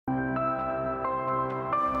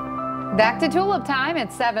Back to Tulip Time at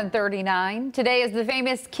 7:39. Today is the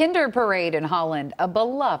famous KinderParade in Holland, a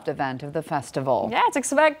beloved event of the festival. Yeah, it's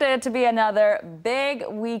expected to be another big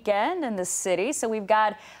weekend in the city. So we've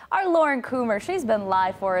got our Lauren Coomer. She's been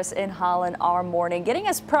live for us in Holland all morning, getting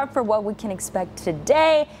us prepped for what we can expect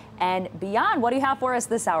today and beyond. What do you have for us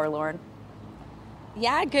this hour, Lauren?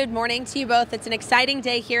 Yeah, good morning to you both. It's an exciting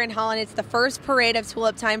day here in Holland. It's the first parade of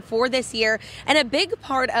Tulip Time for this year. And a big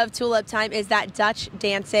part of Tulip Time is that Dutch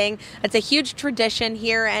dancing. It's a huge tradition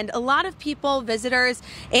here, and a lot of people, visitors,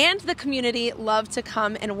 and the community love to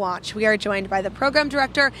come and watch. We are joined by the program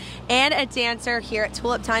director and a dancer here at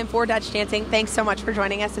Tulip Time for Dutch dancing. Thanks so much for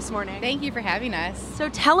joining us this morning. Thank you for having us. So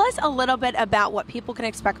tell us a little bit about what people can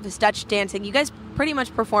expect with this Dutch dancing. You guys pretty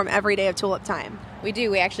much perform every day of Tulip Time. We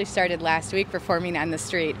do. We actually started last week performing on the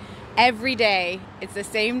street. Every day, it's the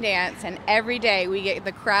same dance, and every day we get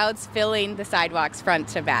the crowds filling the sidewalks front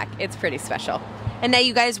to back. It's pretty special. And now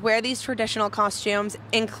you guys wear these traditional costumes,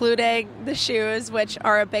 including the shoes, which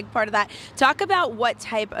are a big part of that. Talk about what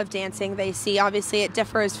type of dancing they see. Obviously, it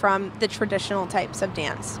differs from the traditional types of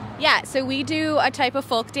dance. Yeah, so we do a type of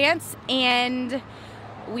folk dance, and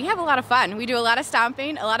we have a lot of fun. We do a lot of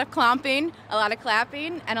stomping, a lot of clomping, a lot of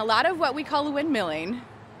clapping, and a lot of what we call windmilling.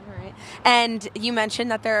 All right. And you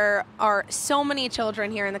mentioned that there are so many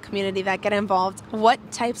children here in the community that get involved.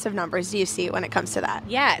 What types of numbers do you see when it comes to that?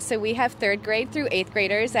 Yeah, so we have 3rd grade through 8th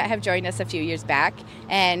graders that have joined us a few years back,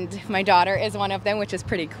 and my daughter is one of them, which is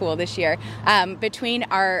pretty cool this year. Between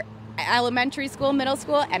our elementary school, middle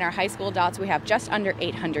school, and our high school adults, we have just under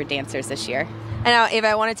 800 dancers this year. And now, Ava,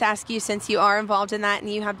 I wanted to ask you, since you are involved in that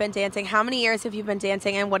and you have been dancing, how many years have you been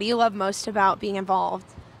dancing, and what do you love most about being involved?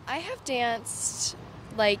 I have danced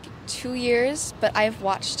like 2 years, but I've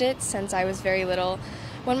watched it since I was very little.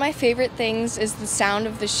 One of my favorite things is the sound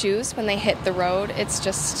of the shoes when they hit the road. It's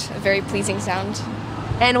just a very pleasing sound.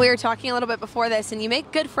 And we were talking a little bit before this, and you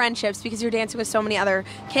make good friendships because you're dancing with so many other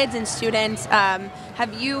kids and students.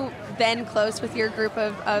 Have you been close with your group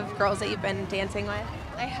of girls that you've been dancing with?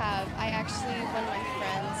 I have. One of my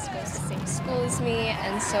friends goes to the same school as me,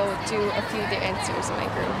 and so do a few dancers in my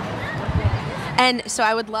group. And so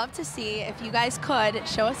I would love to see if you guys could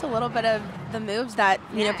show us a little bit of the moves that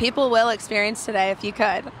people will experience today, if you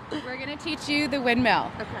could. We're going to teach you the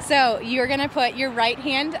windmill. Okay. So you're going to put your right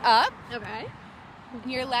hand up. Okay.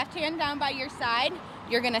 Your left hand down by your side.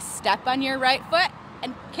 You're going to step on your right foot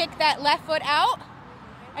and kick that left foot out.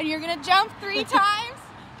 And you're going to jump 3 times.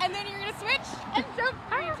 And then you're going to switch and jump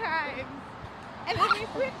 3 times. And then you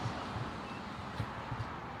switch.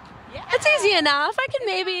 Yeah. That's easy enough. I can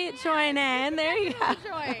maybe join in. There you go.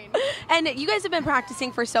 Join. And you guys have been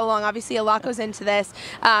practicing for so long. Obviously, a lot goes into this.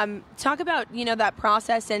 Talk about, that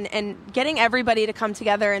process and getting everybody to come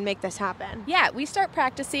together and make this happen. Yeah, we start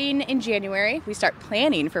practicing in January. We start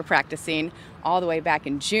planning for practicing all the way back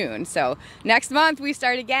in June. So next month we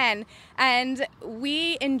start again. And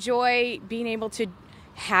we enjoy being able to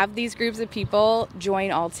have these groups of people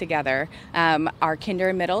join all together. Our kinder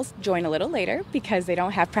and middles join a little later because they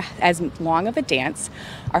don't have as long of a dance.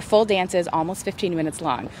 Our full dance is almost 15 minutes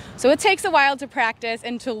long. So it takes a while to practice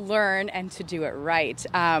and to learn and to do it right.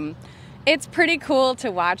 It's pretty cool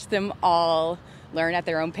to watch them all learn at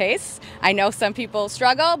their own pace. I know some people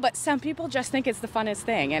struggle, but some people just think it's the funnest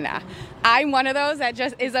thing. And I'm one of those that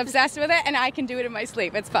just is obsessed with it, and I can do it in my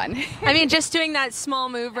sleep. It's fun. I mean, just doing that small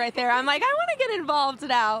move right there, I'm like, I want to get involved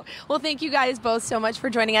now. Well, thank you guys both so much for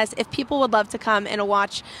joining us. If people would love to come and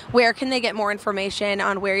watch, where can they get more information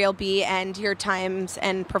on where you'll be and your times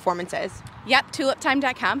and performances? Yep,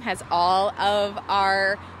 tuliptime.com has all of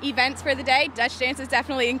our events for the day. Dutch dance is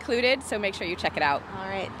definitely included, so make sure you check it out. All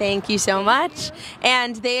right, thank you so much.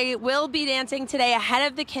 And they will be dancing today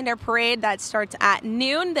ahead of the KinderParade that starts at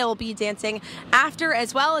noon. They will be dancing after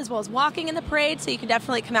as well as walking in the parade, so you can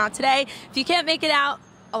definitely come out today. If you can't make it out,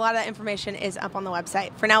 a lot of that information is up on the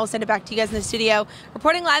website. For now, we'll send it back to you guys in the studio.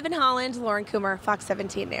 Reporting live in Holland, Lauren Coomer, Fox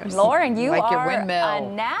 17 News. Lauren, you like your are windmill. a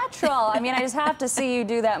natural. I mean, I just have to see you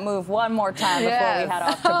do that move one more time before we head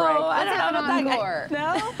off to break. I don't know about that more. No?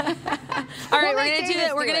 All right,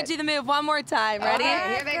 we're gonna do the move one more time. Ready?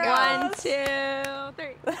 Okay, here they go. 1, 2,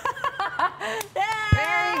 3.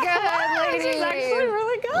 Very good, ladies. She's actually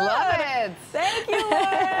really good. Love it. Thank you,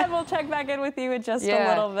 Lauren. We'll check back in with you in just a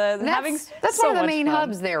little bit. That's one of the main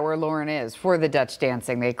hubs there where Lauren is for the Dutch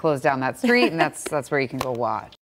dancing. They close down that street, and that's where you can go watch.